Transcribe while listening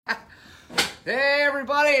Hey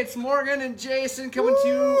everybody, it's Morgan and Jason coming to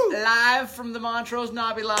you live from the Montrose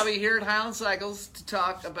Nobby Lobby here at Highland Cycles to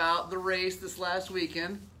talk about the race this last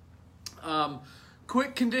weekend.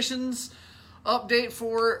 Quick conditions update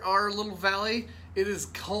for our little valley. It is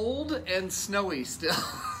cold and snowy still,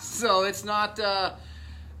 so it's not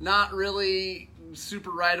really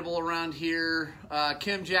super rideable around here.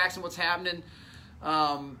 Kim Jackson, what's happening?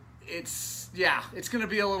 It's going to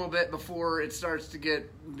be a little bit before it starts to get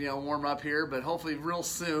warm up here, but hopefully real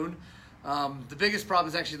soon. The biggest problem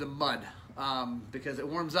is actually the mud, because it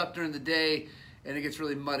warms up during the day and it gets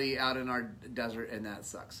really muddy out in our desert, and that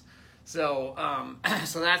sucks. So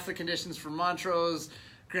so that's the conditions for Montrose.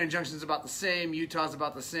 Grand Junction's about the same. Utah's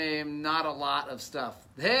about the same. Not a lot of stuff.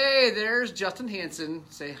 Hey, there's Justin Hansen.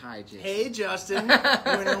 Say hi, Jason. Hey, Justin.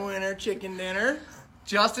 Winner, chicken dinner.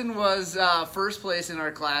 Justin was first place in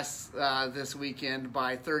our class this weekend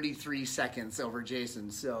by 33 seconds over Jason.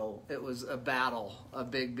 So it was a battle, a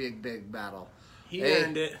big battle. He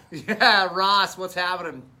earned it. Yeah, Ross, what's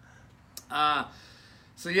happening?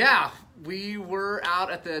 We were out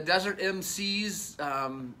at the Desert MCs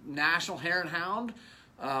National Hare and Hound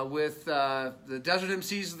with the Desert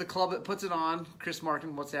MCs is the club that puts it on. Chris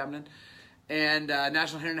Markin, what's happening? And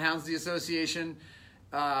National Hare and Hounds, the association.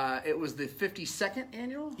 It was the 52nd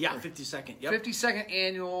annual? Yeah, 52nd. Yep. 52nd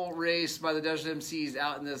annual race by the Desert MCs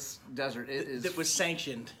out in this desert. It was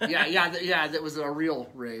sanctioned. That was a real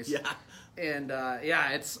race. Yeah. And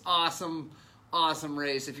it's awesome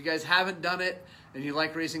race. If you guys haven't done it and you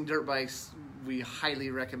like racing dirt bikes, we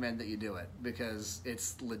highly recommend that you do it because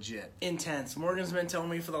it's legit. Intense. Morgan's been telling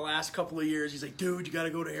me for the last couple of years, he's like, dude, you got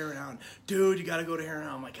to go to Hare and Hound. Dude, you got to go to Hare and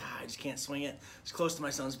Hound. I'm like, I just can't swing it. It's close to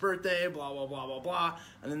my son's birthday, blah, blah, blah, blah, blah.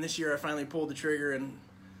 And then this year I finally pulled the trigger and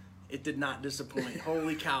it did not disappoint.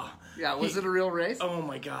 Holy cow. Yeah, was it a real race? Oh,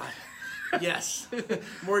 my God. Yes.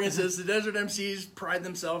 Morgan says the Desert MCs pride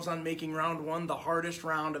themselves on making round one the hardest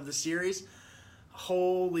round of the series.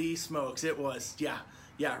 Holy smokes, it was.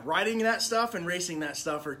 Yeah, riding that stuff and racing that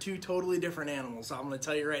stuff are two totally different animals. I'm going to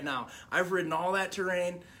tell you right now. I've ridden all that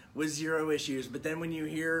terrain with zero issues, but then when you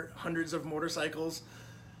hear hundreds of motorcycles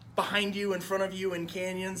behind you, in front of you, in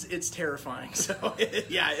canyons, it's terrifying. So,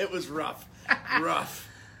 it was rough. Rough.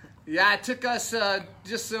 Yeah, it took us,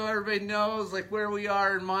 just so everybody knows, like where we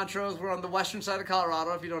are in Montrose, we're on the western side of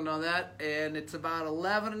Colorado, if you don't know that, and it's about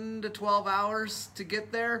 11 to 12 hours to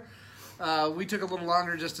get there. We took a little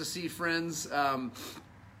longer just to see friends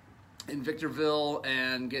in Victorville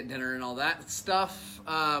and get dinner and all that stuff.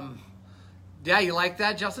 Yeah, you like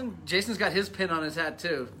that, Justin? Jason's got his pin on his hat,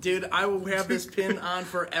 too. Dude, I will have this pin on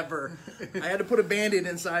forever. I had to put a Band-Aid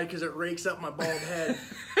inside because it rakes up my bald head.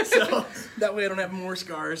 So that way I don't have more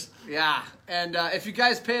scars. Yeah, and if you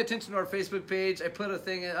guys pay attention to our Facebook page, I put a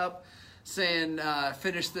thing up saying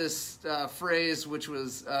finish this phrase, which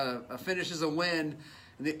was a finish is a win.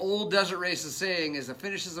 And the old desert races saying is a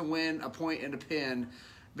finish is a win, a point, and a pin,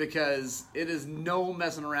 because it is no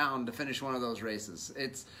messing around to finish one of those races.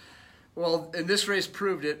 And this race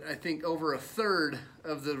proved it. I think over a third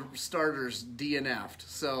of the starters DNF'd.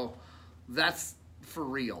 So that's for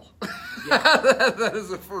real. Yeah. That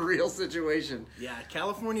is a for real situation. Yeah,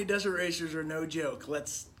 California desert racers are no joke.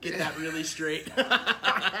 Let's get that really straight.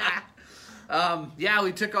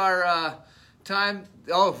 We took our time.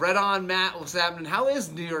 Oh, right on, Matt. What's happening? How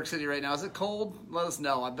is New York City right now? Is it cold? Let us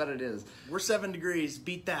know. I bet it is. We're 7 degrees.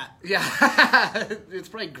 Beat that. Yeah. It's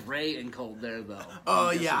probably gray and cold there, though. Oh,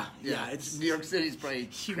 yeah. It's New York City's probably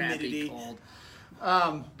humidity. Cold.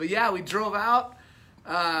 But yeah, we drove out.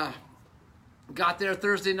 Got there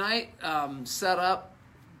Thursday night. Set up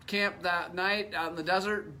camp that night out in the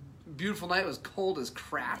desert. Beautiful night. It was cold as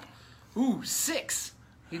crap. Ooh, 6.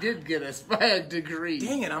 He did get us by a degree.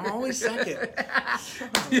 Dang it, I'm always second.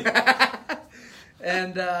 Yeah.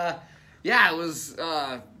 And, it was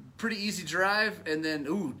pretty easy drive. And then,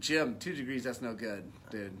 Jim, 2 degrees, that's no good,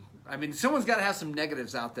 dude. I mean, someone's got to have some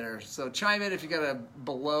negatives out there. So chime in if you got a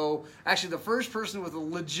below. Actually, the first person with a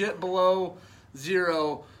legit below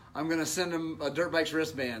 0, I'm going to send him a Dirt Bikes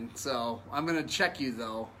wristband. So I'm going to check you,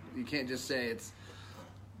 though. You can't just say it's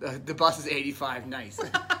the bus is 85. Nice.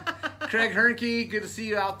 Craig Hernke, good to see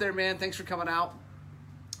you out there, man. Thanks for coming out.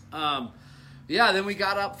 Then we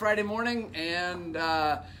got up Friday morning and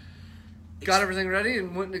got everything ready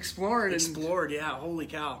and went exploring. Explored, yeah. Holy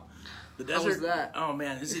cow. The desert. How was that? Oh,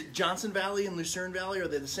 man. Is it Johnson Valley and Lucerne Valley? Are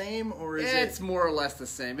they the same? Or is It's more or less the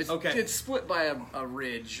same. It's split by a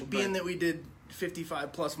ridge. Being that we did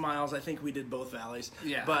 55 plus miles, I think we did both valleys.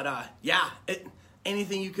 Yeah. But,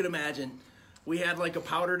 anything you could imagine. We had like a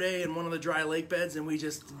powder day in one of the dry lake beds, and we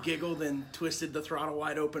just giggled and twisted the throttle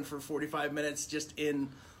wide open for 45 minutes just in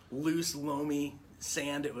loose, loamy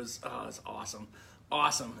sand. It was awesome.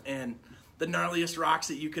 Awesome. And the gnarliest rocks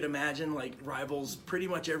that you could imagine, like, rivals pretty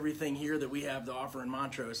much everything here that we have to offer in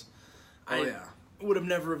Montrose. I would have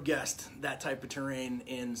never have guessed that type of terrain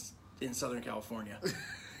in Southern California.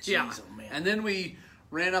 Jeez, oh man. And then we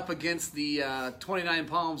ran up against the 29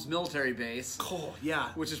 Palms military base. Oh, yeah.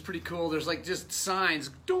 Which is pretty cool. There's like just signs,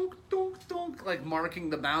 donk, donk, donk, like marking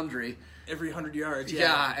the boundary. Every 100 yards,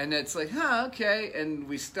 Yeah, and it's like, okay. And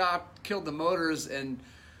we stopped, killed the motors, and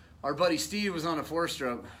our buddy Steve was on a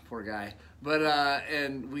 4-stroke. Poor guy. But,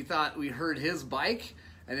 and we thought we heard his bike,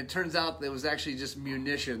 and it turns out it was actually just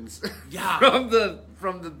munitions. Yeah.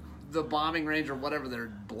 from the bombing range or whatever they're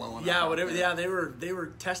blowing up. Yeah, whatever. Yeah, they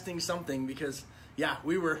were testing something because, yeah,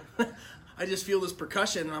 we were. I just feel this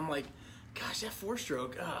percussion, and I'm like, gosh, that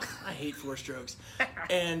 4-stroke. I hate 4-strokes.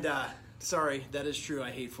 And sorry, that is true.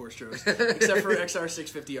 I hate 4-strokes, except for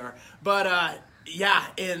XR650R. But yeah,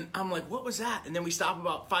 and I'm like, what was that? And then we stop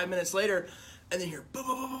about 5 minutes later, and then hear boom,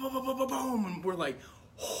 boom, boom, boom, boom, boom, boom, and we're like,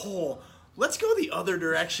 oh. Let's go the other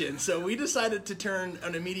direction. So we decided to turn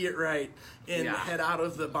an immediate right and head out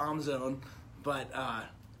of the bomb zone. But,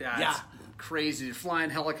 It's crazy. You're flying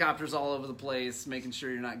helicopters all over the place, making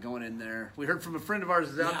sure you're not going in there. We heard from a friend of ours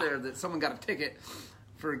who's out there that someone got a ticket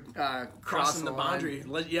for crossing the boundary.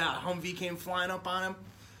 Yeah, Humvee came flying up on him.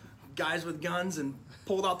 Guys with guns and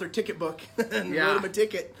pulled out their ticket book and wrote him a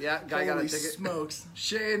ticket. Yeah, guy got a ticket. Smokes.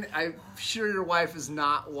 Shane, I'm sure your wife is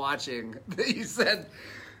not watching that you said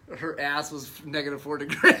her ass was -4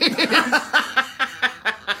 degrees.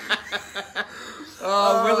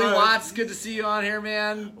 Willie Watts, good to see you on here,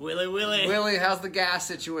 man. Willie. Willie, how's the gas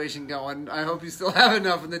situation going? I hope you still have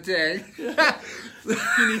enough in the tank. He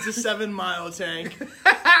needs a 7-mile tank.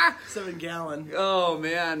 7-gallon. Oh,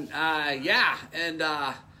 man. Yeah, and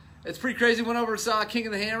it's pretty crazy. Went over and saw King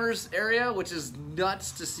of the Hammers area, which is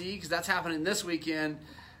nuts to see because that's happening this weekend.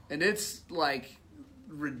 And it's like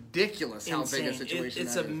ridiculous how insane. Big a situation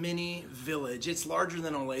it's that a is. Mini village. It's larger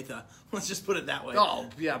than Olathe. Let's just put it that way. Oh,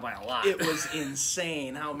 yeah, by a lot. It was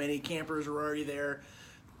insane how many campers were already there.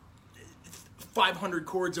 500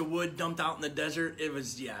 cords of wood dumped out in the desert. It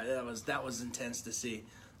was, that was intense to see.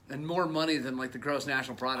 And more money than like the gross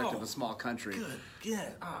national product of a small country. Good. Yeah.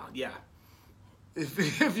 Oh, yeah.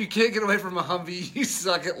 If you can't get away from a Humvee, you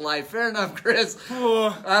suck at life. Fair enough, Chris.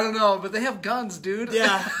 Oh. I don't know, but they have guns, dude.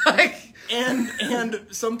 Yeah. and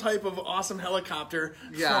some type of awesome helicopter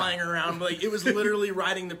flying around. Like, it was literally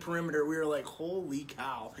riding the perimeter. We were like, holy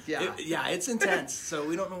cow. Yeah. It's intense. So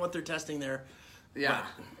we don't know what they're testing there. Yeah,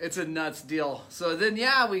 it's a nuts deal. So then,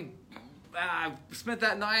 we spent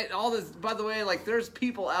that night. All this, by the way, like there's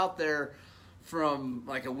people out there from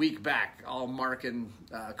like a week back, all marking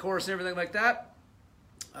course and everything like that.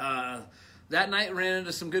 That night ran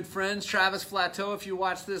into some good friends. Travis Flateau, if you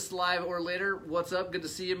watch this live or later, what's up? Good to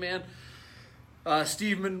see you, man.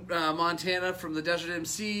 Steve Montana from the Desert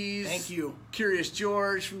MCs. Thank you. Curious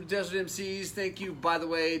George from the Desert MCs. Thank you, by the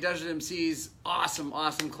way. Desert MCs,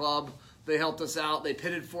 awesome club. They helped us out. They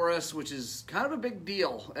pitted for us, which is kind of a big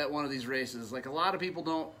deal at one of these races. Like, a lot of people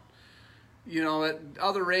don't, at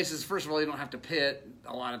other races, first of all, you don't have to pit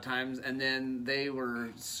a lot of times. And then they were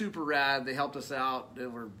super rad. They helped us out. They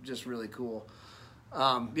were just really cool.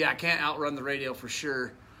 Can't outrun the radio for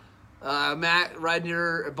sure. Matt, riding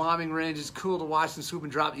your bombing range is cool to watch and swoop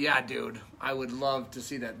and drop. Yeah, dude. I would love to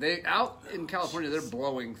see that. They out in California, they're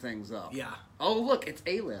blowing things up. Yeah. Oh, look, it's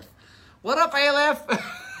Aleph. What up, Aleph?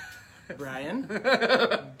 Brian,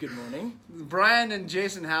 good morning. Brian and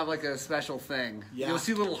Jason have like a special thing. Yeah. You'll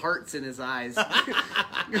see little hearts in his eyes.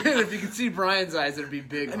 If you can see Brian's eyes, it'd be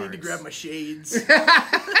big hearts. I need to grab my shades.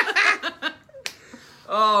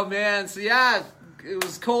 Oh, man. So, it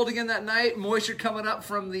was cold again that night. Moisture coming up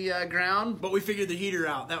from the ground. But we figured the heater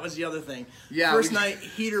out. That was the other thing. Yeah. First night,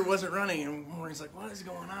 heater wasn't running. And Maureen's like, what is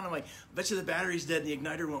going on? I'm like, bet you the battery's dead and the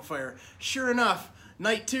igniter won't fire. Sure enough,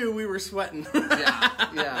 night 2, we were sweating.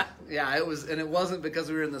 Yeah. It was, and it wasn't because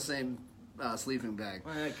we were in the same sleeping bag.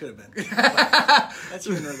 Well, it could have been. That's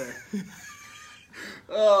here nor there.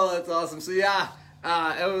 Oh, that's awesome. So, it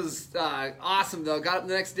was awesome, though. Got up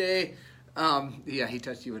the next day. He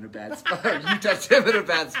touched you in a bad spot. You touched him in a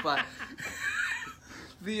bad spot.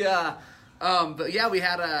 We had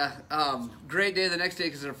a great day the next day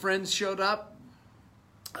because our friends showed up.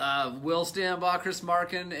 Will Stambaugh, Chris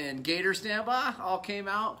Markin, and Gator Stambaugh all came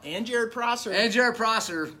out. And Jared Prosser.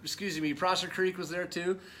 Prosser Creek was there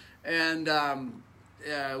too. And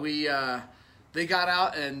they got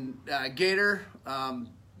out and Gator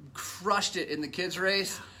crushed it in the kids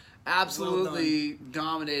race. Absolutely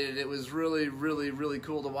dominated. It was really, really, really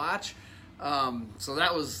cool to watch. So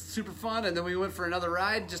that was super fun. And then we went for another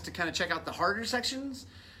ride just to kind of check out the harder sections.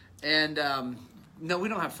 And no, we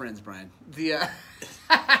don't have friends, Brian. The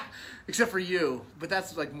except for you, but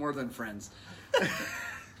that's like more than friends.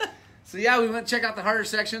 So yeah, we went to check out the harder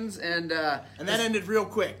sections, and that ended real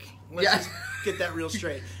quick. Let's just get that real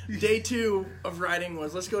straight. Day 2 of riding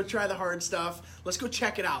was, let's go try the hard stuff. Let's go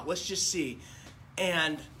check it out. Let's just see.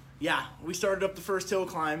 And yeah, we started up the first hill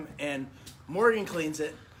climb, and Morgan cleans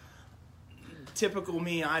it. Typical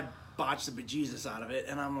me, I botched the bejesus out of it,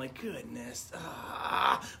 and I'm like, goodness.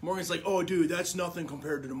 Morgan's like, oh, dude, that's nothing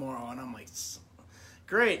compared to tomorrow. And I'm like,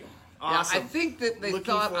 great. Awesome. Yeah, I think that they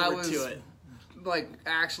thought I was like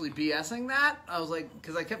actually BSing that. I was like,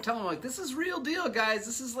 because I kept telling them like, this is real deal, guys.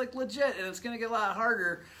 This is like legit, and it's gonna get a lot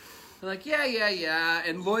harder. They're like, yeah.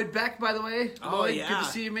 And Lloyd Beck, by the way, Lloyd, good to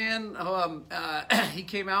see you, man. He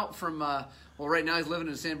came out from well, right now he's living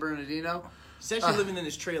in San Bernardino. He's actually living in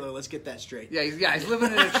his trailer. Let's get that straight. Yeah, he's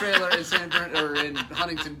living in a trailer in in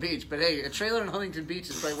Huntington Beach. But hey, a trailer in Huntington Beach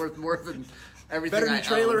is probably worth more than everything. Better than a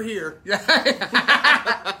trailer here. Yeah.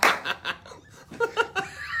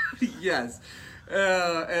 Yes.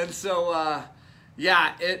 And so, I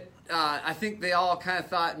think they all kind of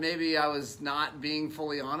thought maybe I was not being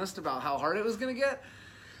fully honest about how hard it was going to get.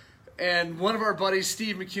 And one of our buddies,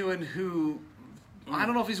 Steve McEwen, who I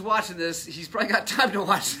don't know if he's watching this. He's probably got time to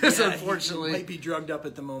watch this, unfortunately. He might be drugged up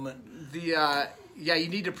at the moment. You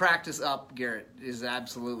need to practice up, Garrett, is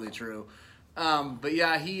absolutely true. But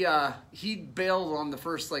yeah, he bailed on the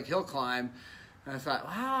first hill climb. And I thought,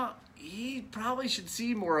 wow, he probably should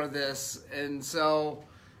see more of this. And so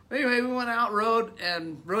anyway, we went out, rode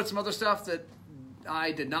some other stuff that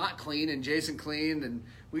I did not clean and Jason cleaned, and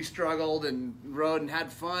we struggled and rode and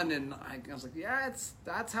had fun. And I was like, yeah,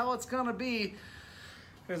 that's how it's going to be.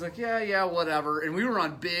 I was like, yeah, whatever. And we were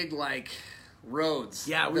on big, roads.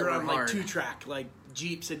 Yeah, we were on, 2-track.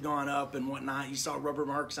 Jeeps had gone up and whatnot. You saw rubber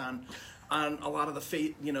marks on a lot of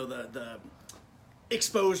the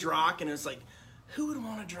exposed rock. And it's like, who would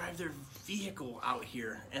want to drive their vehicle out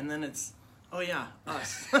here? And then it's, oh, yeah,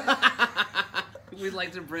 us. We'd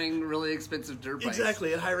like to bring really expensive dirt bikes.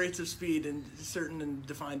 Exactly, at high rates of speed and certain and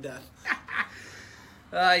defined death.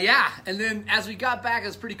 And then as we got back, it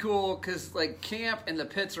was pretty cool because camp and the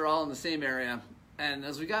pits are all in the same area. And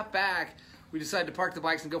as we got back, we decided to park the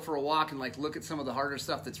bikes and go for a walk and look at some of the harder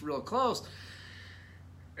stuff that's real close.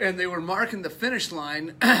 And they were marking the finish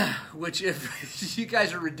line, which if you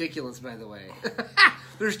guys are ridiculous, by the way.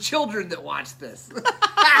 There's children that watch this.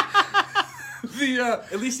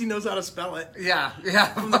 At least he knows how to spell it. Yeah.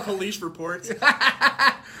 From the police reports.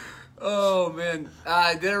 Oh man,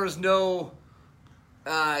 there was no.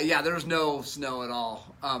 There was no snow at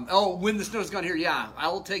all. When the snow's gone here, I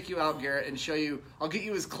will take you out, Garrett, and show you. I'll get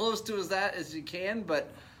you as close to that as you can,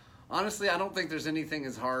 but honestly, I don't think there's anything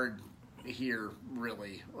as hard here,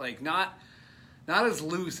 really. Not as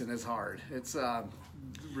loose and as hard. It's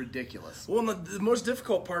ridiculous. Well, the most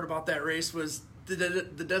difficult part about that race was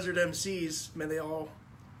the Desert MCs. May they all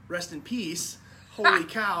rest in peace. Holy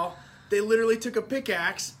cow! They literally took a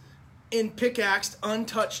pickaxe and pickaxed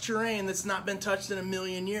untouched terrain that's not been touched in a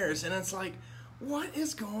million years. And it's like, what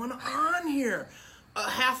is going on here? A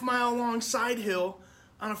half-mile long side hill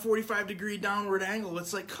on a 45-degree downward angle.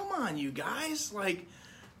 It's like, come on, you guys.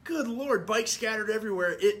 Good Lord, bikes scattered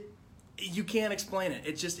everywhere. You can't explain it.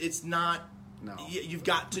 It's not. No. You've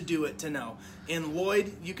got to do it to know. And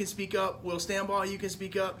Lloyd, you can speak up. Will Stanbaugh, you can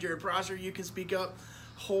speak up. Jared Prosser, you can speak up.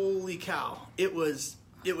 Holy cow. It was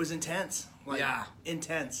intense.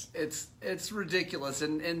 Intense. It's ridiculous,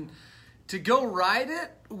 and to go ride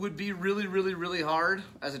it would be really, really, really hard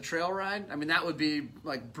as a trail ride. I mean, that would be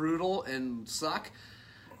brutal and suck.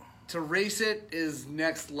 To race it is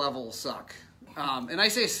next level suck, and I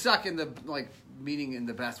say suck in the meaning in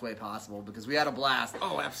the best way possible because we had a blast.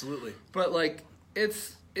 Oh, absolutely. But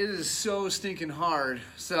it is so stinking hard.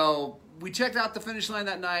 So we checked out the finish line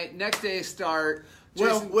that night. Next day start.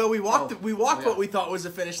 Jason, we walked what we thought was the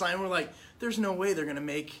finish line. We're like, there's no way they're going to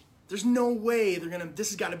make... There's no way they're going to... This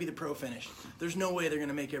has got to be the pro finish. There's no way they're going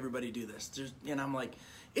to make everybody do this. And I'm like,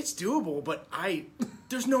 it's doable, but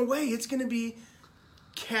there's no way. It's going to be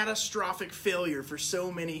catastrophic failure for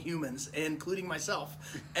so many humans, including myself.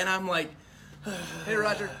 And I'm like... Hey,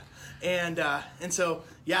 Roger. And so,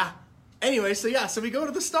 yeah. Anyway, so we go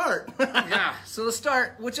to the start. So the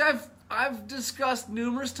start, which I've discussed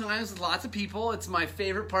numerous times with lots of people. It's my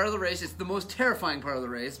favorite part of the race. It's the most terrifying part of the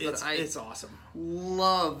race. But it's awesome.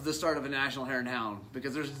 Love the start of a National Hare and Hound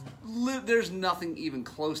because there's nothing even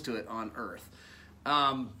close to it on Earth.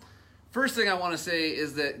 First thing I want to say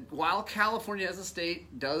is that while California as a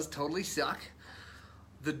state does totally suck,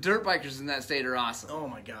 the dirt bikers in that state are awesome. Oh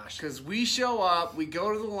my gosh. Because we show up, we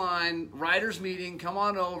go to the line, riders meeting, come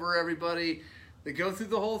on over, everybody. They go through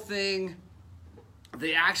the whole thing.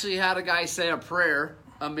 They actually had a guy say a prayer,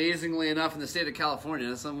 amazingly enough, in the state of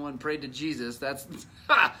California. Someone prayed to Jesus. That's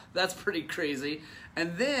pretty crazy.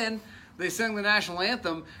 And then they sang the national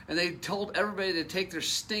anthem, and they told everybody to take their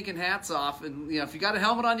stinking hats off. And if you got a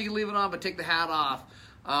helmet on, you can leave it on, but take the hat off.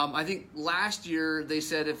 I think last year they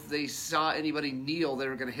said if they saw anybody kneel, they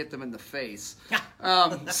were going to hit them in the face.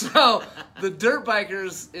 So the dirt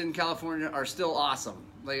bikers in California are still awesome.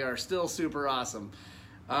 They are still super awesome.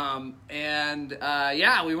 We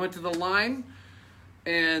went to the line,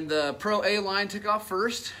 and the Pro A line took off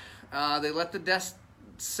first. They let the dust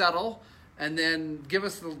settle, and then give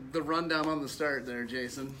us the rundown on the start there,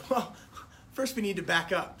 Jason. Well, first we need to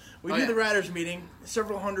back up. We do the riders meeting,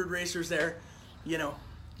 several hundred racers there,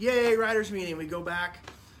 yay, riders meeting. We go back,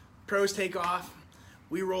 pros take off,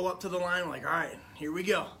 we roll up to the line, we're like, all right, here we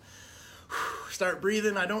go. Start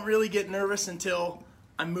breathing. I don't really get nervous until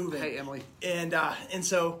I'm moving. Hey, Emily. And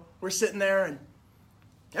so we're sitting there, and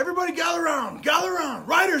everybody gather around,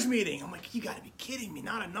 riders meeting. I'm like, you got to be kidding me,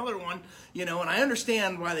 not another one, and I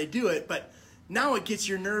understand why they do it, but now it gets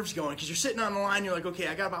your nerves going because you're sitting on the line, you're like, okay,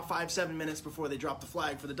 I got about 5-7 minutes before they drop the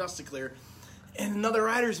flag for the dust to clear. And another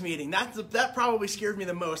riders meeting. That probably scared me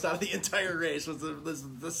the most out of the entire race was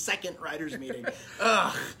the second riders meeting.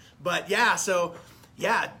 But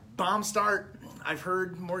bomb start. I've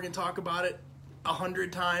heard Morgan talk about it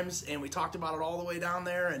 100 times, and we talked about it all the way down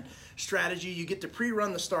there. And strategy, you get to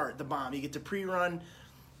pre-run the start, the bomb. You get to pre-run,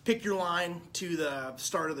 pick your line to the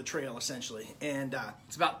start of the trail, essentially. And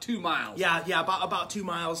it's about 2 miles. Yeah, about 2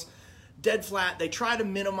 miles. Dead flat. They try to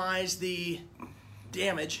minimize the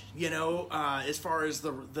damage, as far as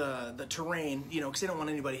the terrain, because they don't want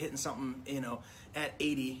anybody hitting something, at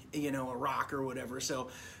 80, a rock or whatever. So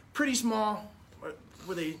pretty small.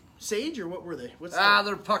 Were they sage or what were they?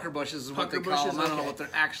 They're pucker bushes is what they call them. I don't know Okay. what they're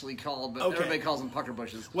actually called, but everybody calls them pucker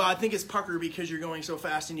bushes. Well, I think it's pucker because you're going so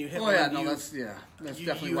fast and you hit. That's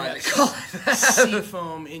definitely why they call it that. Sea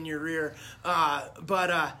foam in your rear.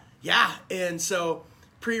 And so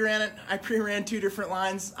pre-ran it. I pre-ran 2 different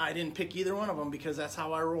lines. I didn't pick either one of them because that's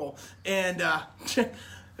how I roll. And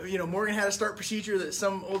Morgan had a start procedure that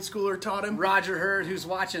some old schooler taught him. Roger Hurd, who's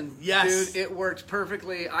watching. Yes. Dude, it worked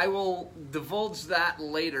perfectly. I will divulge that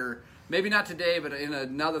later. Maybe not today, but in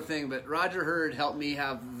another thing. But Roger Hurd helped me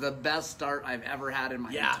have the best start I've ever had in my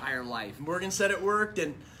entire life. Morgan said it worked,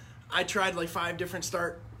 and I tried like 5 different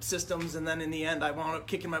start systems, and then in the end I wound up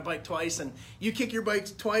kicking my bike twice. And you kick your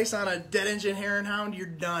bike twice on a dead engine Heron Hound, you're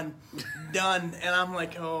done. And I'm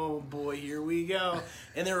like, oh boy, here we go.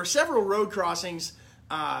 And there were several road crossings.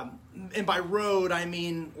 And by road, I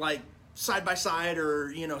mean like side by side,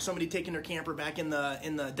 or somebody taking their camper back in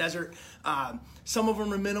the desert. Some of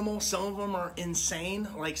them are minimal, some of them are insane.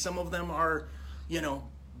 Like some of them are,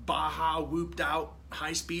 Baja whooped out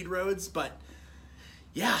high speed roads, but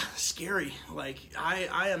yeah, scary. Like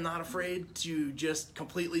I am not afraid to just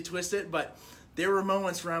completely twist it, but there were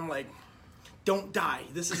moments where I'm like, don't die.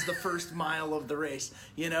 This is the first mile of the race,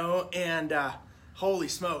 and holy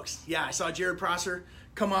smokes. Yeah, I saw Jared Prosser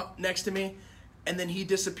come up next to me, and then he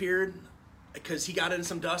disappeared because he got in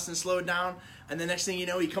some dust and slowed down. And the next thing you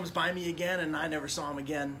know, he comes by me again, and I never saw him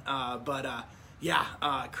again.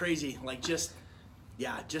 Crazy. Like just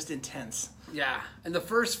intense. Yeah, and the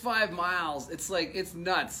first 5 miles, it's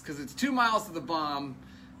nuts because it's 2 miles to the bomb,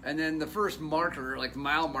 and then the first marker, like the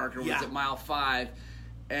mile marker, was at mile 5.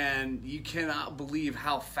 And you cannot believe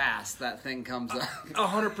how fast that thing comes up.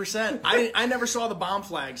 100%. I never saw the bomb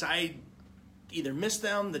flags. I either missed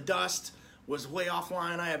them, the dust was way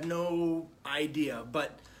offline, I have no idea.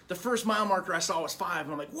 But the first mile marker I saw was 5,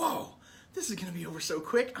 and I'm like, whoa, this is going to be over so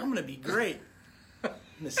quick. I'm going to be great.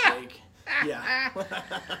 Mistake. Yeah.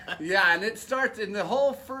 Yeah, and it starts in the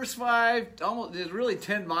whole first 5, almost really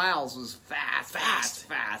 10 miles was fast.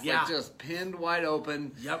 Yeah. Like just pinned wide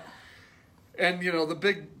open. Yep. And the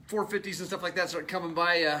big 450s and stuff like that start coming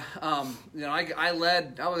by you. I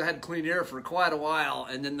had clean air for quite a while,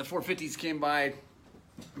 and then the 450s came by,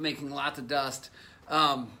 making lots of dust.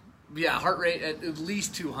 Heart rate at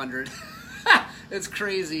least 200. It's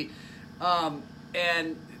crazy,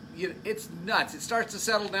 and it's nuts. It starts to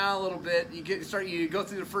settle down a little bit. You go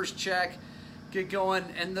through the first check, get going,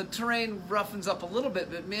 and the terrain roughens up a little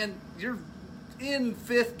bit. But man, you're in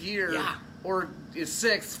 5th gear. Yeah. Or is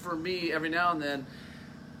 6th for me every now and then,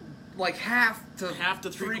 like half to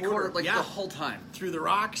 3/4, like the whole time. Through the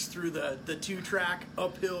rocks, through the 2-track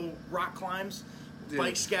uphill rock climbs, Dude.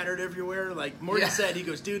 Bikes scattered everywhere. Like Morgan said, he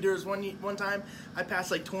goes, dude, there was one time I passed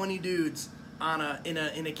like 20 dudes in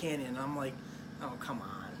a canyon. And I'm like, oh, come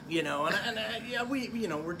on, yeah,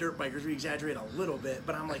 we're dirt bikers. We exaggerate a little bit,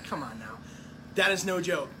 but I'm like, come on now. That is no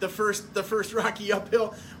joke. The first rocky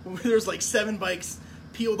uphill, there's like 7 bikes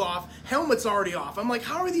peeled off, helmet's already off. I'm like,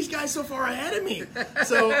 how are these guys so far ahead of me?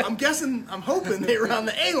 So I'm hoping they were on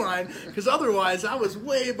the A line, because otherwise I was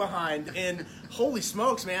way behind. And holy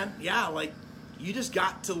smokes, man, yeah, like you just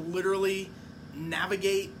got to literally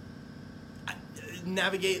navigate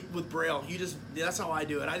with braille. That's how I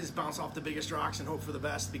do it. I just bounce off the biggest rocks and hope for the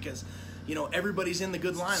best, because everybody's in the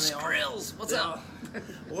good line. Skrills, what's up?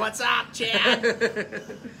 What's up, Chad?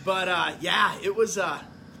 But yeah, it was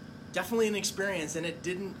definitely an experience, and it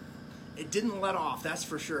didn't let off, that's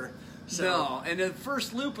for sure. So, no, and the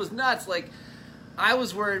first loop was nuts. Like, I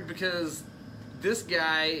was worried because this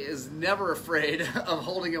guy is never afraid of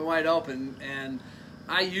holding it wide open, and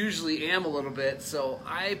I usually am a little bit, so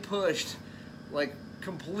I pushed like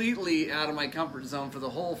completely out of my comfort zone for the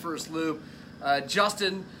whole first loop.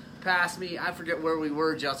 Justin passed me. I forget where we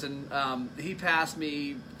were, Justin. He passed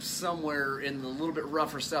me somewhere in the little bit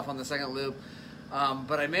rougher stuff on the second loop.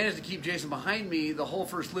 But I managed to keep Jason behind me the whole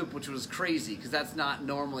first loop, which was crazy, because that's not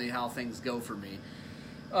normally how things go for me.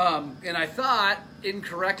 And I thought,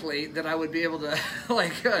 incorrectly, that I would be able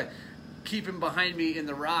to keep him behind me in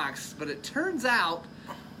the rocks, but it turns out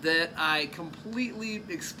that I completely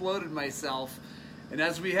exploded myself. And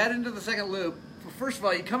as we head into the second loop, first of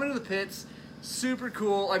all, you come into the pits, super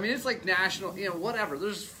cool. I mean, it's like national, whatever.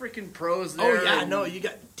 There's freaking pros there. Oh yeah, no, you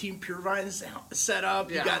got Team Purevine set up.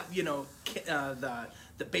 Yeah. You got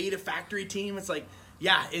the Beta Factory team. It's like,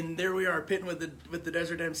 yeah, and there we are pitting with the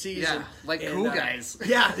Desert MCs. Yeah, cool guys.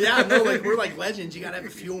 Yeah, no, like we're like legends. You got to have a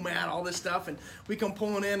fuel mat, all this stuff, and we come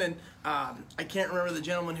pulling in, and I can't remember the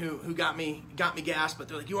gentleman who got me gas, but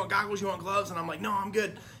they're like, you want goggles, you want gloves, and I'm like, no, I'm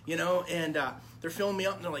good, and they're filling me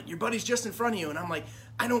up, and they're like, your buddy's just in front of you, and I'm like,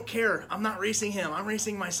 I don't care. I'm not racing him. I'm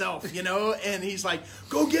racing myself, And he's like,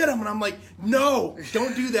 go get him. And I'm like, no,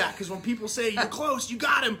 don't do that. Because when people say, you're close, you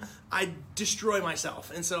got him, I destroy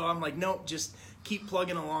myself. And so I'm like, no, just keep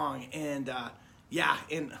plugging along. And, yeah,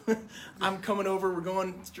 and I'm coming over. We're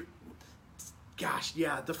going, gosh,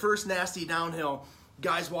 yeah, the first nasty downhill,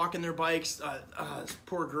 guys walking their bikes.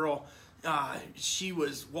 Poor girl, she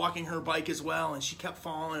was walking her bike as well, and she kept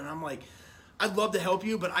falling. And I'm like, I'd love to help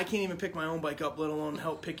you, but I can't even pick my own bike up, let alone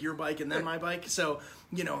help pick your bike and then my bike. So,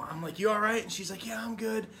 I'm like, you all right? And she's like, yeah, I'm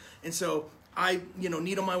good. And so I,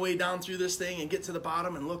 needle my way down through this thing and get to the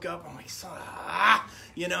bottom and look up. I'm like,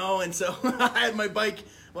 and so I had my bike.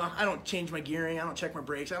 Well, I don't change my gearing. I don't check my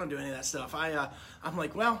brakes. I don't do any of that stuff. I'm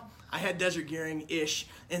like, well, I had desert gearing-ish.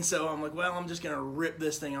 And so I'm like, well, I'm just going to rip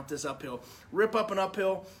this thing up this uphill. Rip up an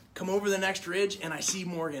uphill, come over the next ridge, and I see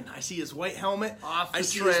Morgan. I see his white helmet. I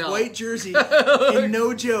see his white jersey. And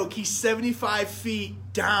no joke, he's 75 feet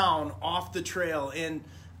down off the trail. And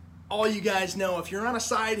all you guys know, if you're on a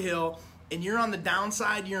side hill and you're on the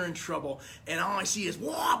downside, you're in trouble. And all I see is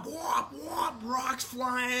whop, whop, whop, rocks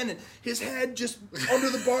flying, and his head just under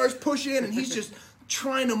the bars pushing, and he's just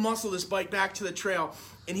trying to muscle this bike back to the trail.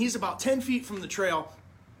 And he's about 10 feet from the trail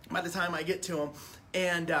by the time I get to him.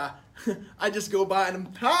 And I just go by and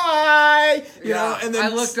I'm, hi! And then I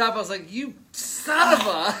looked up, I was like, you son of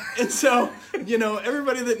a... And so,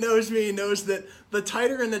 everybody that knows me knows that the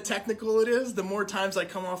tighter and the technical it is, the more times I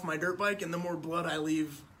come off my dirt bike and the more blood I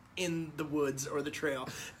leave in the woods or the trail.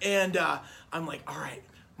 And I'm like, all right,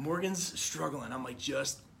 Morgan's struggling. I'm like,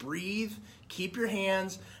 just breathe, keep your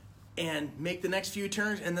hands, and make the next few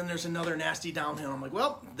turns, and then there's another nasty downhill. I'm like,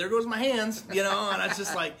 well, there goes my hands, and I was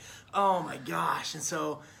just like, oh my gosh. And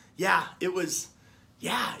so, yeah, it was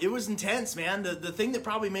intense, man. The thing that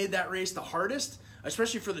probably made that race the hardest,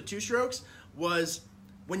 especially for the two strokes, was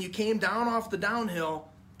when you came down off the downhill,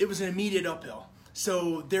 it was an immediate uphill.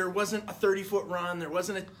 So there wasn't a 30-foot run, there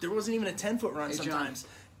wasn't even a 10-foot run sometimes.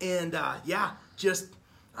 And I'm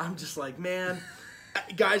just like, man,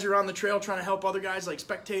 guys are on the trail trying to help other guys, like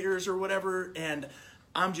spectators or whatever, and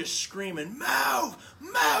I'm just screaming, move,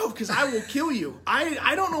 because I will kill you.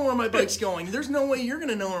 I don't know where my bike's going. There's no way you're going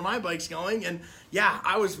to know where my bike's going. And yeah,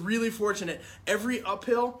 I was really fortunate. Every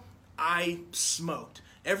uphill, I smoked.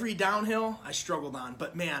 Every downhill, I struggled on.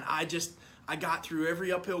 But man, I got through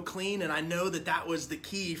every uphill clean, and I know that was the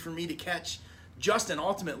key for me to catch Justin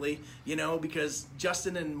ultimately, because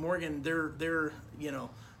Justin and Morgan, they're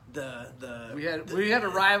we had a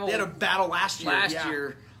rival. They had a battle last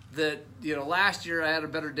year. Last year I had a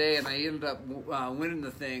better day and I ended up winning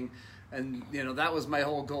the thing, and that was my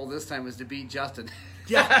whole goal this time, was to beat Justin.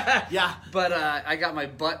 Yeah. But I got my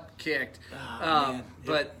butt kicked.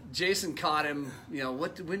 But Jason caught him.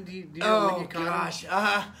 When you oh caught gosh.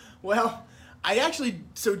 him? Well,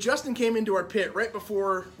 So Justin came into our pit right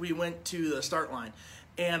before we went to the start line,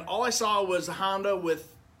 and all I saw was a Honda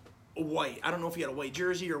with white. I don't know if he had a white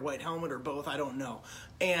jersey or white helmet or both. I don't know.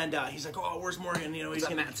 And he's like, "Oh, where's Morgan?" You know, he's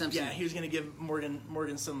gonna Matt Simpson? Yeah, he was gonna give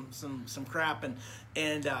Morgan some crap, and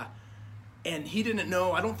he didn't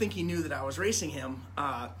know. I don't think he knew that I was racing him.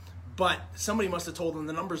 But somebody must have told him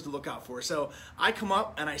the numbers to look out for. So I come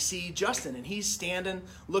up and I see Justin, and he's standing,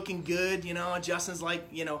 looking good. You know, Justin's like,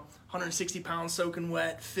 160 pounds, soaking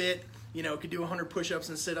wet, fit. Could do 100 push-ups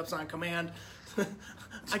and sit-ups on command.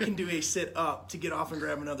 I can do a sit-up to get off and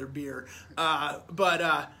grab another beer.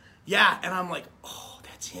 Yeah, and I'm like, oh,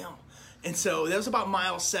 that's him. And so that was about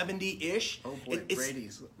mile 70-ish. Oh, boy,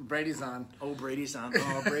 Brady's on. Oh, Brady's on.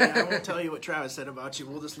 Oh, Brady, I won't tell you what Travis said about you.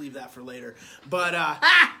 We'll just leave that for later. But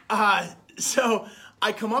so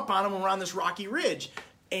I come up on him, and we're on this rocky ridge.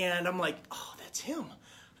 And I'm like, oh, that's him.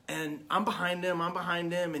 And I'm behind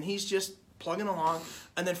him, and he's just plugging along.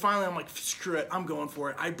 And then finally I'm like, screw it, I'm going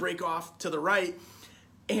for it. I break off to the right,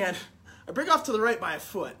 and I break off to the right by a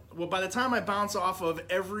foot. Well, by the time I bounce off of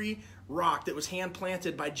every rock that was hand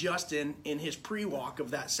planted by Justin in his pre-walk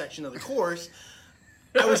of that section of the course,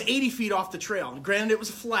 I was 80 feet off the trail. Granted, it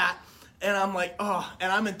was flat, and I'm like, oh,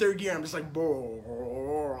 and I'm in third gear. I'm just like, boom.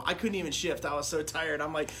 I couldn't even shift. I was so tired.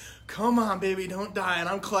 I'm like, come on, baby, don't die. And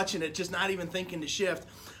I'm clutching it, just not even thinking to shift.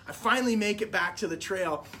 I finally make it back to the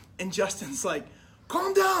trail, and Justin's like,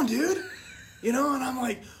 calm down, dude. And I'm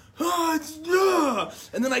like,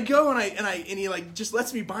 and then I go and he like just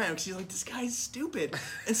lets me by him because he's like, this guy's stupid.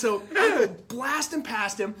 And so I go blasting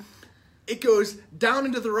past him. It goes down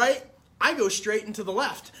into the right. I go straight into the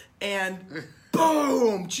left, and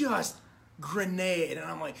boom, just grenade. And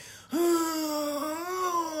I'm like,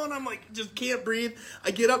 and I'm like, just can't breathe.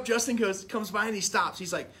 I get up. Justin comes by and he stops.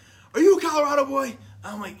 He's like, are you a Colorado boy?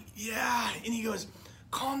 I'm like, yeah. And he goes,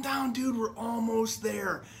 calm down, dude. We're almost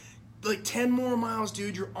there. Like 10 more miles,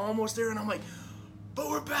 dude. You're almost there. And I'm like, but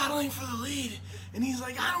we're battling for the lead. And he's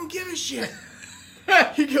like, I don't give a shit.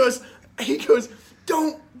 He goes,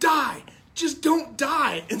 don't die. Just don't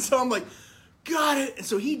die. And so I'm like, got it. And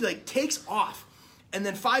so he like takes off. And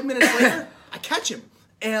then 5 minutes later, I catch him.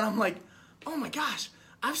 And I'm like, oh my gosh,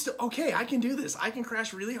 I'm still, okay, I can do this. I can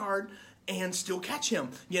crash really hard and still catch him,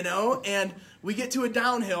 And we get to a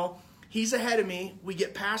downhill. He's ahead of me. We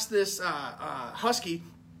get past this Husky.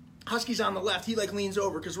 Husky's on the left. He like leans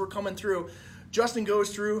over because we're coming through. Justin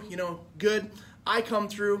goes through, good. I come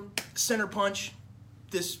through, center punch,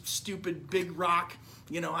 this stupid big rock.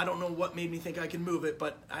 I don't know what made me think I can move it,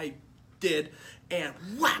 but I did. And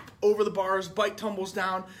whap, over the bars, bike tumbles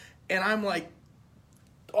down, and I'm like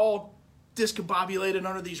all discombobulated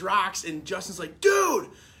under these rocks, and Justin's like, dude,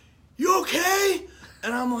 you okay?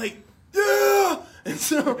 And I'm like, yeah. And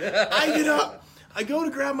so I get up, I go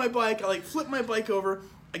to grab my bike, I like flip my bike over,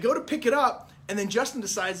 I go to pick it up, and then Justin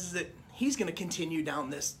decides that he's going to continue down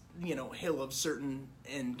this, hill of certain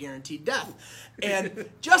and guaranteed death. And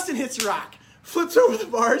Justin hits a rock, flips over the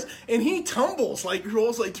bars, and he tumbles,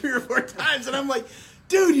 rolls 3 or 4 times. And I'm like,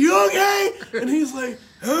 dude, you okay? And he's like,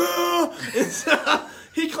 oh. And so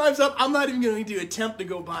he climbs up. I'm not even going to attempt to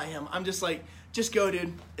go by him. I'm just like, just go,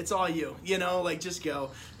 dude. It's all you. Just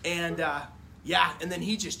go. And, and then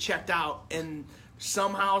he just checked out. And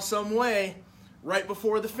somehow, some way, right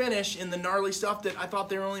before the finish, in the gnarly stuff that I thought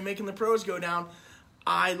they were only making the pros go down,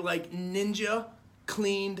 I ninja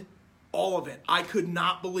cleaned all of it. I could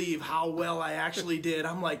not believe how well I actually did.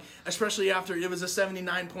 I'm like, especially after it was a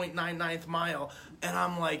 79.99th mile, and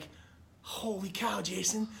I'm like, holy cow,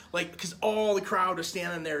 Jason. Because all the crowd was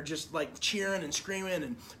standing there just cheering and screaming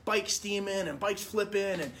and bikes steaming and bikes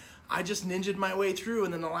flipping, and I just ninja'd my way through.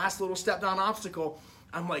 And then the last little step down obstacle,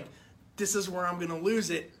 I'm like, this is where I'm going to lose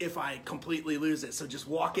it if I completely lose it. So just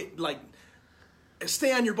walk it,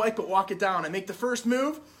 stay on your bike, but walk it down. I make the first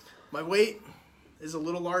move. My weight is a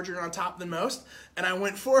little larger on top than most. And I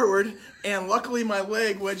went forward, and luckily my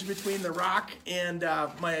leg wedged between the rock and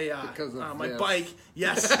my bike.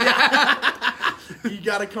 Yes. You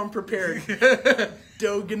got to come prepared.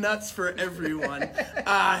 Doga nuts for everyone.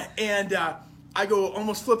 And I go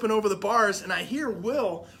almost flipping over the bars, and I hear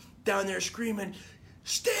Will down there screaming,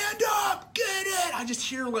 stand up, get it. I just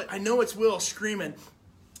hear, I know it's Will screaming,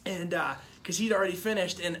 and because he'd already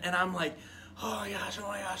finished, and I'm like, oh my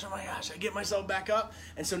gosh. I get myself back up,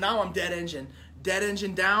 and so now I'm dead engine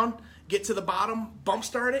down, get to the bottom, bump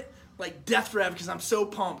start it, death rev, because I'm so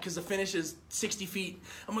pumped, because the finish is 60 feet.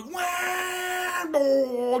 I'm like,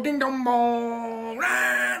 wah, ding dong bong, wah.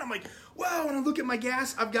 I'm like, whoa, and I look at my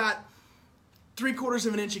gas, I've got 3/4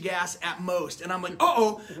 of an inch of gas at most. And I'm like,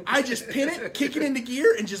 uh-oh, I just pin it, kick it into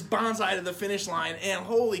gear, and just bonsai to the finish line. And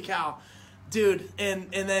holy cow, Dude,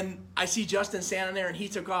 and then I see Justin standing there, and he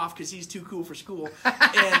took off because he's too cool for school,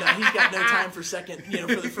 and he's got no time for second,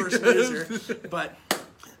 for the first loser. But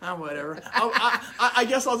whatever. I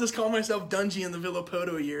guess I'll just call myself Dungy in the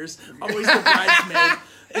Villapoto years, always the bridesmaid.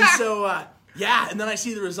 And so, and then I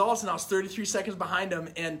see the results, and I was 33 seconds behind him,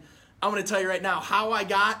 and I'm going to tell you right now, how I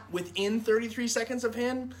got within 33 seconds of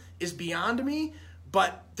him is beyond me.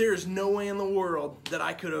 But there's no way in the world that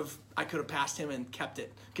I could have passed him and kept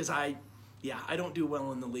it, because I don't do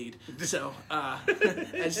well in the lead. So,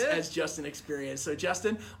 as Justin experienced. So,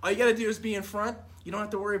 Justin, all you got to do is be in front. You don't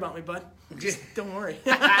have to worry about me, bud. Just don't worry.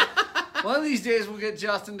 One of these days, we'll get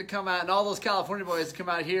Justin to come out and all those California boys to come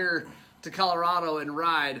out here to Colorado and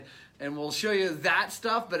ride, and we'll show you that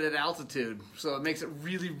stuff, but at altitude. So it makes it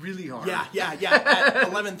really, really hard. Yeah. At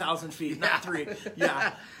 11,000 feet, not 3.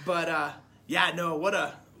 Yeah. But,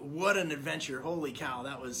 what an adventure. Holy cow,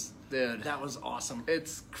 that was... Dude, that was awesome.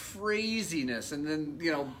 It's craziness, and then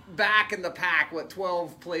back in the pack,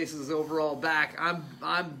 12 places overall back.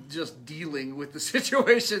 I'm just dealing with the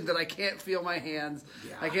situation that I can't feel my hands.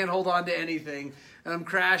 Yeah. I can't hold on to anything, and I'm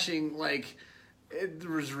crashing like it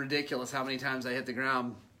was ridiculous how many times I hit the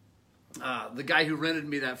ground. The guy who rented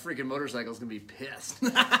me that freaking motorcycle is gonna be pissed.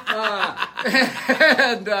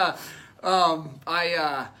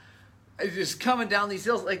 Just coming down these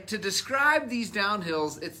hills, like to describe these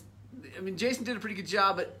downhills, Jason did a pretty good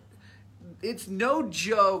job, but it's no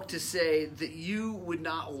joke to say that you would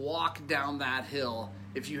not walk down that hill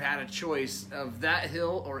if you had a choice of that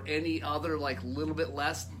hill or any other little bit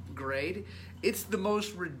less grade. It's the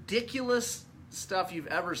most ridiculous stuff you've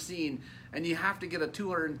ever seen, and you have to get a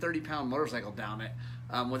 230-pound motorcycle down it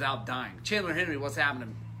without dying. Chandler Henry, what's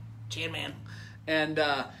happening? Chan man. And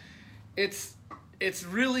it's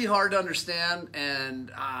really hard to understand,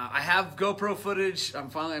 and I have GoPro footage. I'm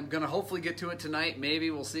going to hopefully get to it tonight.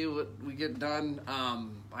 Maybe we'll see what we get done.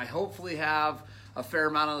 I hopefully have a fair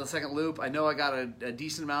amount of the second loop. I know I got a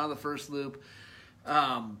decent amount of the first loop.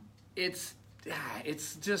 It's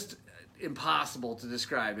just impossible to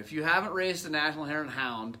describe. If you haven't raced a National Hare and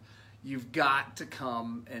Hound, you've got to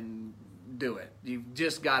come and do it. You've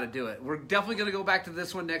just got to do it. We're definitely going to go back to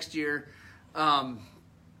this one next year.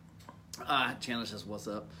 Chandler says, "What's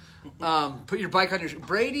up?" Put your bike on your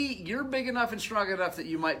Brady. You're big enough and strong enough that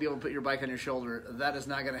you might be able to put your bike on your shoulder. That is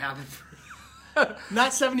not going to happen.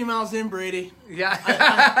 Not 70 miles in, Brady. Yeah,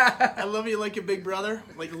 I love you like a big brother,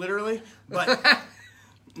 like literally. But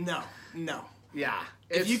no. Yeah,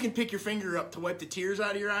 if you can pick your finger up to wipe the tears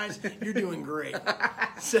out of your eyes, you're doing great.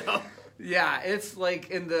 So yeah, it's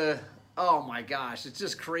like oh my gosh, it's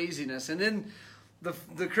just craziness. And then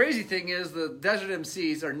the crazy thing is the Desert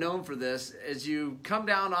MCs are known for this. As you come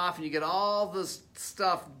down off and you get all this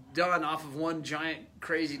stuff done off of one giant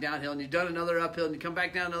crazy downhill, and you've done another uphill, and you come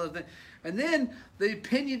back down another thing, and then they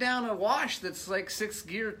pin you down a wash that's like 6th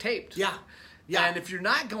gear taped. Yeah. And if you're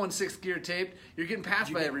not going 6th gear taped, you're getting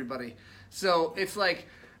passed by everybody. So it's like,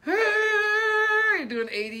 hey, doing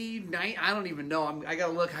 80, 90, I don't even know. I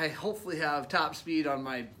gotta look. I hopefully have top speed on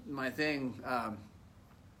my thing.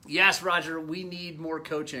 Yes, Roger, we need more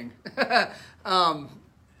coaching.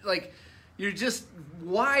 You're just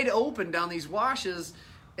wide open down these washes,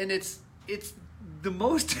 and it's the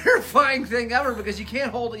most terrifying thing ever, because you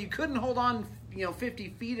couldn't hold on,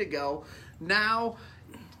 50 feet ago. Now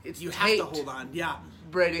you have to hold on. Yeah,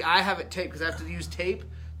 Brady, I have it taped because I have to use tape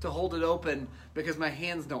to hold it open because my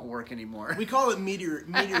hands don't work anymore. We call it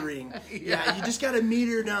metering. Yeah, you just got to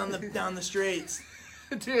meter down the straights,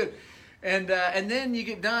 dude. And then you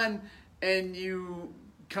get done and you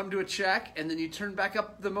come to a check, and then you turn back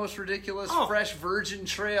up the most ridiculous fresh virgin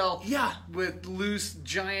trail. Yeah, with loose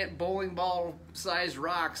giant bowling ball sized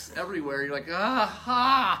rocks everywhere. You're like,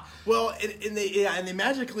 ah. Well, and they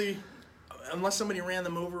magically, unless somebody ran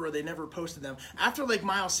them over or they never posted them, after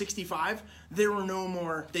mile 65, there were no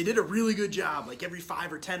more. They did a really good job. Like every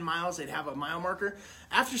 5 or 10 miles, they'd have a mile marker.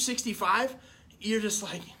 After 65, you're just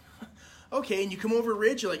like, okay, and you come over a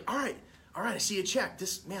ridge, you're like, all right, I see a check.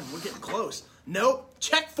 We're getting close. Nope,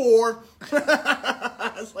 check 4.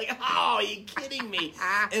 It's like, oh, are you kidding me?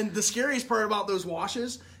 And the scariest part about those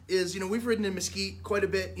washes is, we've ridden in Mesquite quite a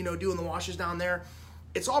bit, doing the washes down there.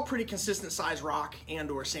 It's all pretty consistent size rock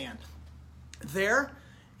and or sand. There,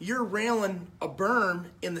 you're railing a berm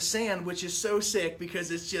in the sand, which is so sick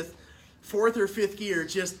because it's just 4th or 5th gear,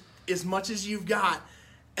 just as much as you've got.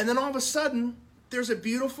 And then all of a sudden, there's a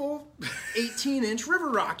beautiful 18-inch river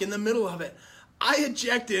rock in the middle of it. I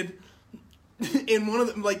ejected in one of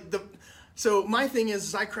the, so my thing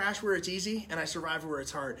is I crash where it's easy and I survive where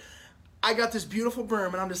it's hard. I got this beautiful berm,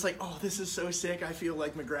 and I'm just like, oh, this is so sick. I feel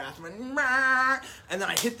like McGrath. And then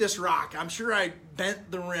I hit this rock. I'm sure I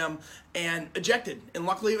bent the rim and ejected. And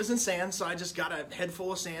luckily it was in sand, so I just got a head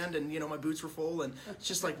full of sand, and, my boots were full, and it's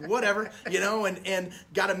just like, whatever, and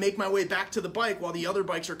got to make my way back to the bike while the other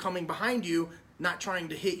bikes are coming behind you, not trying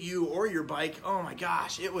to hit you or your bike. Oh, my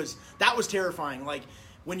gosh. That was terrifying. Like,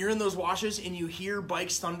 when you're in those washes and you hear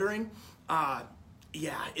bikes thundering,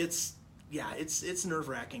 it's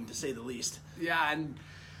nerve-wracking, to say the least. Yeah, and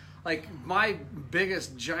like my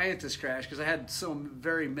biggest giantest crash, because I had so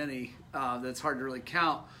very many that's hard to really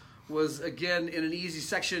count, was again in an easy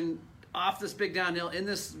section off this big downhill in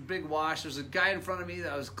this big wash. There's a guy in front of me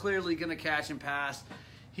that I was clearly going to catch and pass.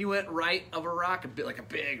 He went right of a rock, a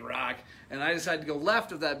big rock, and I decided to go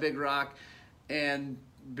left of that big rock, and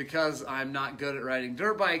because I'm not good at riding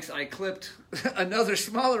dirt bikes, I clipped another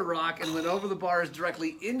smaller rock and went over the bars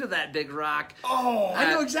directly into that big rock. Oh, I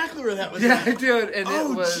know exactly where that was. Yeah, I did, and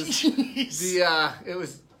oh, it was geez. It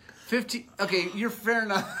was 15. Okay, you're fair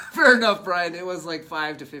enough, Brian. It was like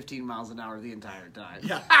 5 to 15 miles an hour the entire time.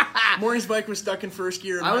 Yeah, Morgan's bike was stuck in first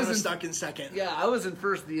gear, and mine was stuck in second. Yeah, I was in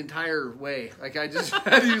first the entire way. Like I just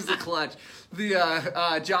had to use the clutch.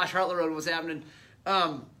 The Josh Hartley Road was happening.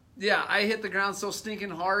 Yeah, I hit the ground so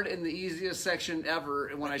stinking hard in the easiest section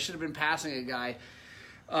ever when I should have been passing a guy.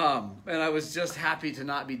 And I was just happy to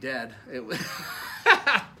not be dead. It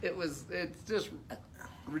was, it's just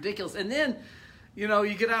ridiculous. And then, you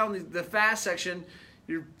get out on the fast section,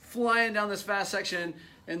 you're flying down this fast section,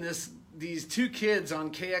 and these two kids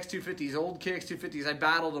on KX250s, old KX250s, I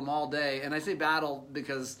battled them all day. And I say battle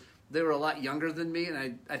because they were a lot younger than me,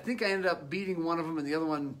 and I think I ended up beating one of them, and the other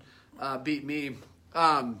one beat me.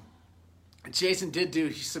 Jason did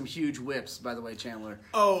do some huge whips, by the way, Chandler.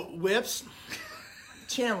 Oh, whips?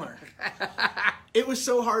 Chandler. It was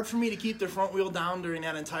so hard for me to keep the front wheel down during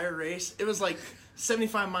that entire race. It was like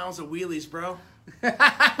 75 miles of wheelies, bro. But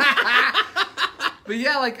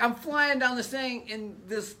yeah, like I'm flying down this thing, and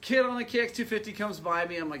this kid on the KX250 comes by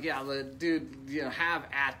me. I'm like, yeah, the dude, have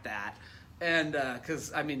at that. And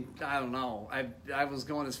because, I don't know. I was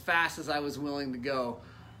going as fast as I was willing to go.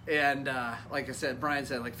 And like I said, Brian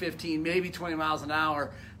said, like 15, maybe 20 miles an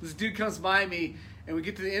hour. This dude comes by me, and we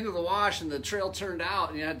get to the end of the wash, and the trail turned out,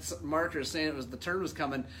 and you had markers saying the turn was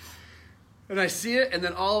coming. And I see it, and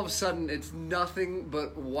then all of a sudden, it's nothing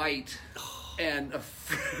but white, and a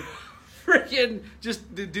freaking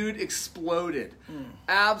the dude exploded,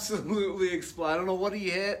 absolutely exploded. I don't know what he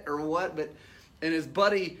hit or what, and his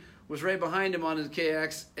buddy was right behind him on his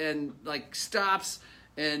KX, and like stops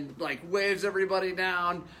and like waves everybody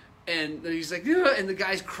down, and he's like, yeah, and the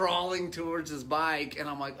guy's crawling towards his bike, and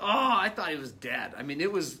I'm like, oh, I thought he was dead.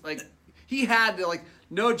 It was like he had to, like,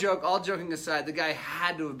 no joke, all joking aside, the guy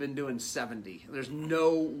had to have been doing 70. There's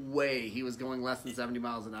no way he was going less than 70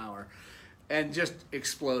 miles an hour, and just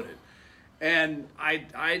exploded. And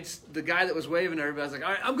the guy that was waving at everybody, I was like,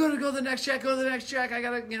 all right, I'm going to go to the next check, I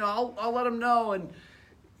gotta, I'll let him know. And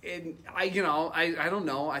I don't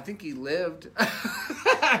know. I think he lived.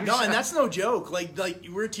 No, and that's no joke. Like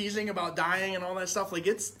we're teasing about dying and all that stuff. Like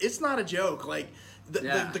it's not a joke. Like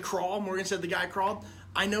the crawl. Morgan said the guy crawled.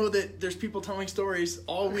 I know that there's people telling stories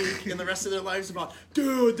all week and the rest of their lives about,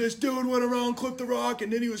 dude, this dude went around, clipped the rock,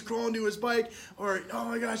 and then he was crawling to his bike. Or, oh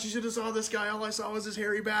my gosh, you should have saw this guy. All I saw was his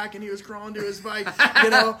hairy back, and he was crawling to his bike.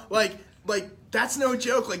 Like that's no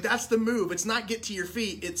joke. Like that's the move. It's not get to your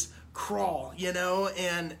feet. It's crawl,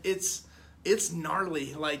 and it's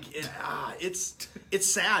gnarly. Like it's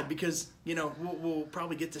sad because we'll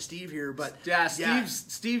probably get to Steve here, but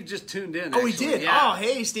Steve just tuned in. Oh, he did. Yeah. Oh,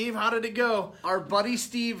 hey Steve, how did it go? Our buddy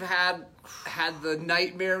Steve had the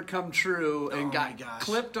nightmare come true and got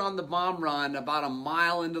clipped on the bomb run about a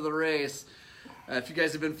mile into the race. If you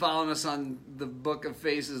guys have been following us on the Book of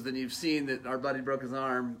Faces, then you've seen that our buddy broke his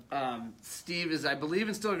arm. Steve is, I believe,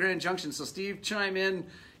 in still Grand Junction. So Steve, chime in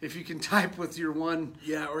if you can type with your one,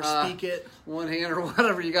 or speak it, one hand or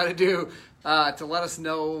whatever you got to do to let us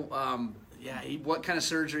know. What kind of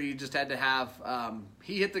surgery you just had to have.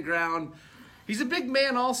 He hit the ground. He's a big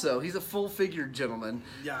man also. He's a full-figured gentleman.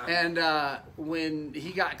 Yeah. And when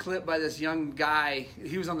he got clipped by this young guy,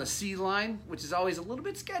 he was on the C line, which is always a little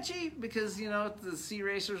bit sketchy because, the C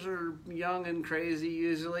racers are young and crazy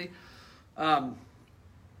usually.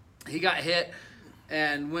 He got hit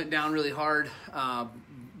and went down really hard,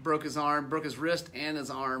 broke his arm, broke his wrist and his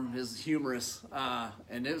arm, his humerus,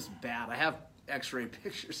 and it was bad. I have x-ray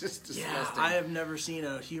pictures. It's disgusting. Yeah, I have never seen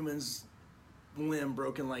a human's limb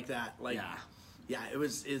broken like that.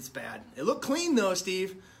 It's bad. It looked clean though,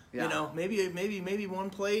 Steve. Maybe one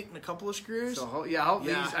plate and a couple of screws. So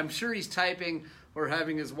I'm sure he's typing or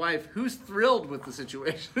having his wife, who's thrilled with the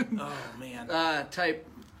situation, Oh, man. type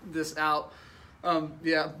this out.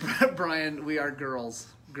 Yeah, Brian, we are girls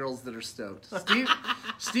that are stoked.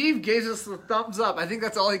 Steve gave us the thumbs up. I think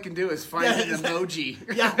that's all he can do is find an emoji.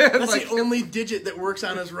 Yeah, that's Like, the only digit that works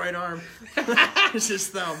on his right arm. It's his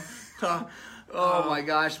thumb. oh my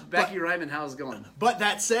gosh, Becky Ryman, how's it going? But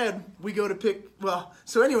that said, we go to pick. Well,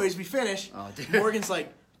 so anyways, we finish. Oh, dude. Morgan's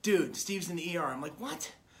like, dude, Steve's in the ER. I'm like,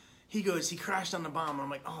 what? He goes, he crashed on the bomb. I'm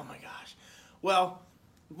like, oh my gosh. Well,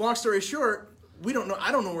 long story short, we don't know.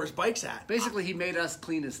 I don't know where his bike's at. Basically, he made us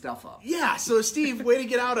clean his stuff up. Yeah. So Steve, way to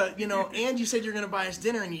get out of and you said you're gonna buy us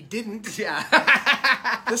dinner and you didn't.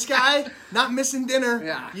 Yeah. This guy not missing dinner.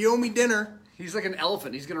 Yeah. You owe me dinner. He's like an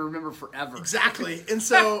elephant. He's going to remember forever. Exactly. And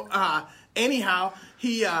so, anyhow,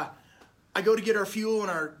 I go to get our fuel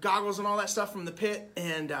and our goggles and all that stuff from the pit,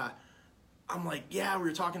 and I'm like, yeah, we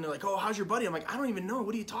were talking. They're like, oh, how's your buddy? I'm like, I don't even know.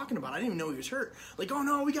 What are you talking about? I didn't even know he was hurt. Like, oh,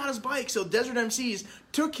 no, we got his bike. So Desert MCs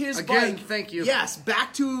took his Again, bike. thank you. Yes,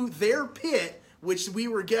 back to their pit, which we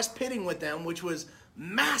were guest pitting with them, which was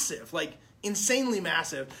massive, like insanely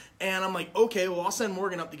massive. And I'm like, okay, well, I'll send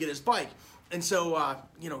Morgan up to get his bike. And so,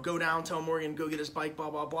 go down, tell Morgan, go get his bike, blah,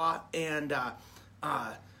 blah, blah. And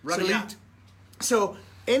so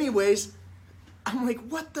anyways, I'm like,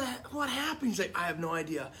 what happened? He's like, I have no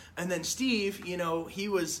idea. And then Steve, he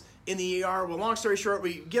was in the ER. Well, long story short,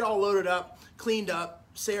 we get all loaded up, cleaned up,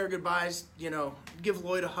 say our goodbyes, give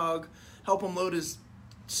Lloyd a hug, help him load his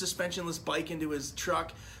suspensionless bike into his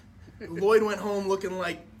truck. Lloyd went home looking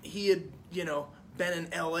like he had, been in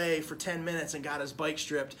LA for 10 minutes and got his bike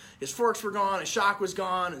stripped. His forks were gone, his shock was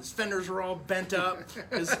gone, his fenders were all bent up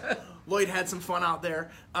because Lloyd had some fun out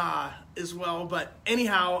there as well. But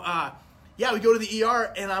anyhow, we go to the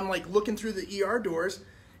ER and I'm like looking through the ER doors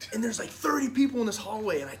and there's like 30 people in this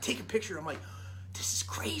hallway and I take a picture. I'm like, this is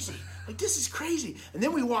crazy. Like, this is crazy. And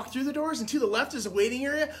then we walk through the doors and to the left is a waiting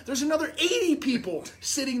area. There's another 80 people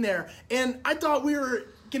sitting there. And I thought we were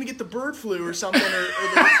going to get the bird flu or something or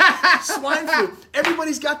the swine flu.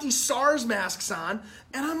 Everybody's got these SARS masks on.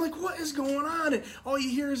 And I'm like, what is going on? And all you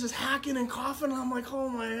hear is this hacking and coughing. And I'm like, oh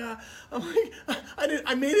my God. I'm like,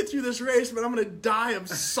 I made it through this race, but I'm going to die of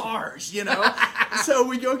SARS, So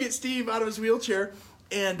we go get Steve out of his wheelchair.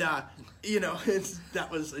 And, that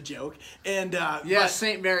was a joke. And Yes,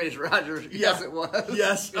 St. Mary's, Roger. Yes, it was.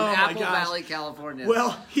 Yes. In Oh, my Apple gosh. Valley, California.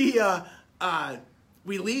 Well,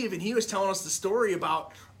 we leave, and he was telling us the story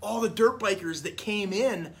about all the dirt bikers that came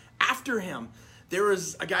in after him. There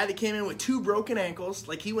was a guy that came in with 2 broken ankles,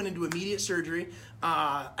 like he went into immediate surgery.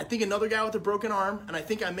 I think another guy with a broken arm, and I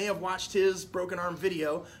think I may have watched his broken arm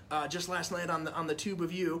video just last night on the Tube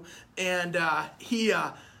of You. And he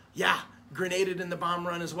grenaded in the bomb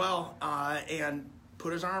run as well, and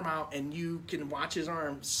put his arm out, and you can watch his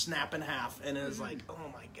arm snap in half, and it was like,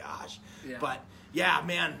 oh my gosh. Yeah. But yeah,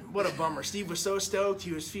 man, what a bummer. Steve was so stoked.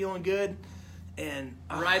 He was feeling good, and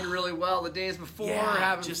riding really well the days before,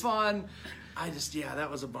 having fun.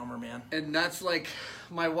 That was a bummer, man. And that's like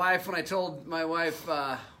my wife, when I told my wife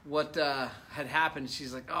what had happened,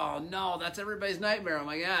 she's like, oh no, that's everybody's nightmare. I'm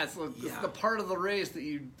like, it's the part of the race that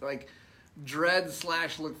you like dread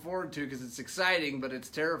 / look forward to because it's exciting, but it's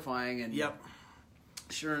terrifying. And Yep.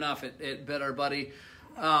 Sure enough, it bit our buddy.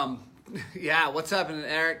 What's happening,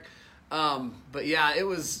 Eric? But yeah, it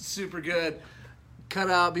was super good. Cut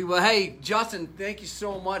out. Well, hey, Justin, thank you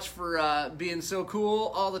so much for being so cool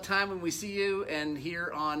all the time when we see you and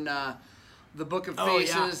here on the Book of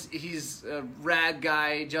Faces. Yeah. He's a rad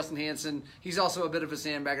guy, Justin Hansen. He's also a bit of a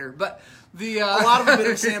sandbagger, but a lot of a bit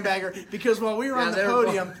of a sandbagger because while we were on the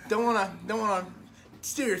podium, don't wanna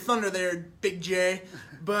steal your thunder there, Big J,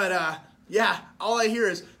 but all I hear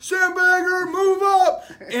is sandbagger, move up,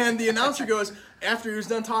 and the announcer goes. After he was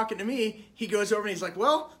done talking to me, he goes over and he's like,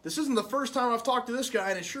 well, this isn't the first time I've talked to this guy,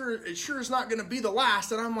 and it sure is not going to be the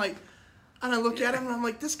last. And I'm like, and I look at him and I'm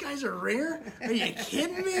like, this guy's a ringer? Are you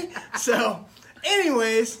kidding me? So,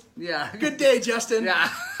 anyways, good day, Justin. Yeah.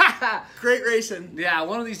 Great racing. Yeah,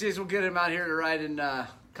 one of these days we'll get him out here to ride in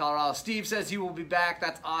Colorado. Steve says he will be back.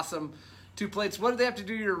 That's awesome. 2 plates. What did they have to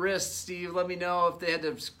do to your wrist, Steve? Let me know if they had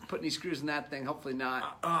to put any screws in that thing. Hopefully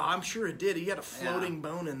not. I'm sure it did. He had a floating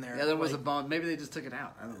bone in there. Yeah, there was a bone. Maybe they just took it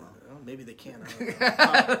out. I don't know. Maybe they can.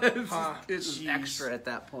 I don't know. It's just extra at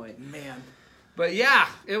that point. Man. But yeah,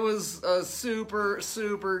 it was a super,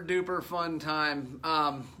 super duper fun time.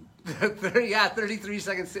 33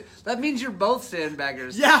 seconds. That means you're both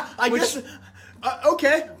sandbaggers. Yeah, I guess.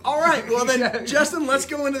 Okay, all right. Well then, Justin, let's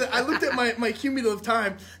go into that. I looked at my cumulative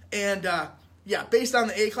time, and Yeah, based on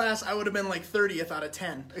the A class, I would have been like 30th out of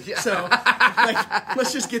 10. Yeah. So, like,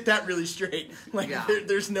 let's just get that really straight. Like, Yeah.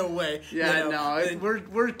 there's no way. Yeah, you know? no,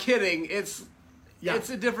 we're kidding. It's Yeah.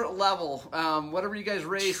 a different level. Whatever you guys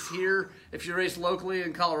race here, if you race locally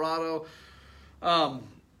in Colorado,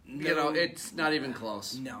 you know, it's not even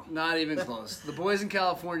close. No. Not even close. The boys in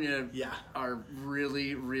California Yeah. are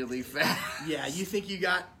really, really fast. Yeah, you think you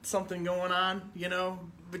got something going on,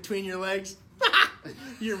 between your legs?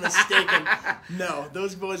 You're mistaken. No,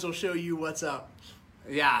 those boys will show you what's up.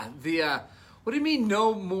 Yeah, what do you mean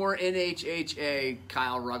no more NHHA,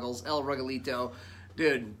 Kyle Ruggles, El Ruggelito?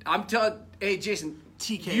 Dude, I'm telling, hey, Jason,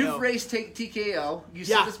 TKO. You've raced TKO. You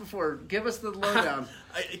Yeah. said this before. Give us the lowdown.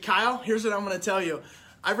 Kyle, here's what I'm going to tell you.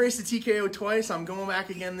 I've raced the TKO twice. I'm going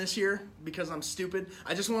back again this year because I'm stupid.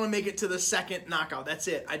 I just want to make it to the second knockout. That's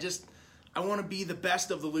it. I want to be the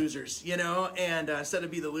best of the losers, and instead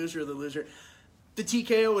of be the loser of the loser. The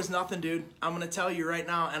TKO is nothing, dude. I'm going to tell you right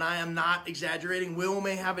now, and I am not exaggerating. Will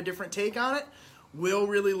may have a different take on it. Will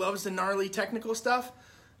really loves the gnarly technical stuff.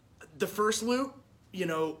 The first loop,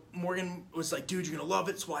 Morgan was like, dude, you're going to love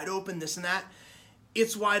it. It's wide open, this and that.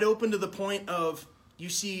 It's wide open to the point of you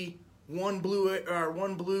see one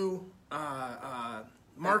blue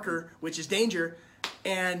marker, which is danger,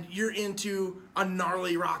 and you're into a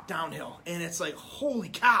gnarly rock downhill. And it's like, holy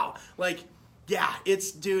cow. Like, yeah,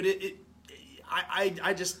 it's, dude,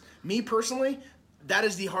 I just, me personally, that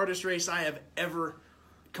is the hardest race I have ever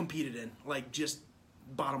competed in. Like, just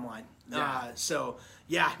bottom line. Yeah. So,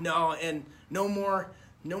 yeah, no, and no more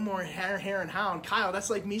hare and hound. Kyle, that's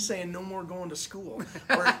like me saying no more going to school.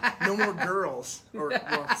 Or no more girls. Or,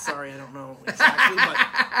 well, sorry, I don't know exactly,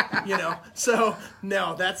 but, So,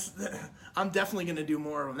 no, I'm definitely going to do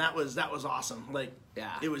more of them. That was awesome. Like,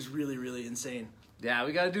 Yeah. It was really, really insane. Yeah,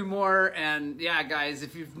 we got to do more. And, yeah, guys,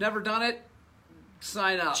 if you've never done it,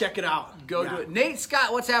 sign up. Check it out. Go do it. Nate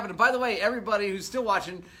Scott, what's happening? By the way, everybody who's still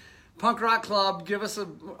watching, Punk Rock Club, give us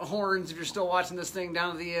horns if you're still watching this thing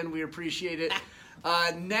down to the end. We appreciate it.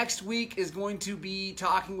 Next week is going to be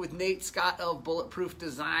talking with Nate Scott of Bulletproof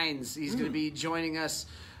Designs. He's going to be joining us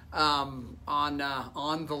on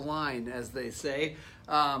the line, as they say.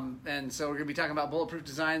 And so we're going to be talking about Bulletproof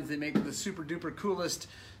Designs. They make the super duper coolest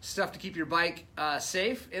stuff to keep your bike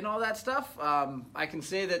safe and all that stuff. I can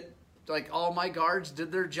say that like all my guards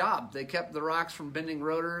did their job. They kept the rocks from bending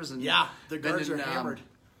rotors, and Yeah, the guards are hammered.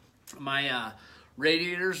 My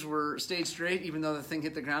radiators stayed straight, even though the thing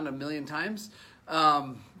hit the ground a million times.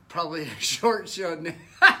 Probably a short show.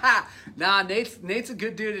 Nah, Nate's a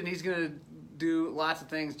good dude, and he's gonna do lots of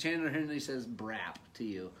things. Chandler Henley says "brap" to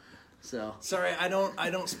you. So Sorry, I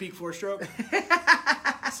don't speak four-stroke.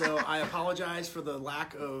 So I apologize for the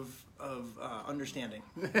lack of understanding.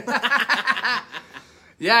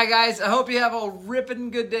 yeah, guys, I hope you have a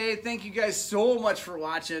ripping good day. Thank you guys so much for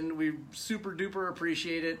watching. We super duper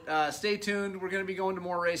appreciate it. Stay tuned. We're going to be going to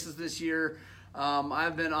more races this year.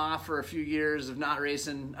 I've been off for a few years of not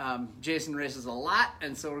racing. Jason races a lot,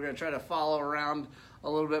 and so we're going to try to follow around a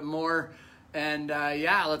little bit more. And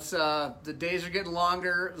the days are getting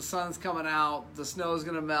longer. The sun's coming out. The snow's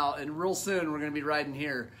going to melt, and real soon we're going to be riding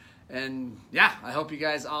here. And yeah, I hope you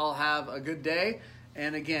guys all have a good day.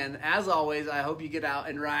 And again, as always, I hope you get out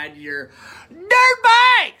and ride your dirt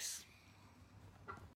bikes!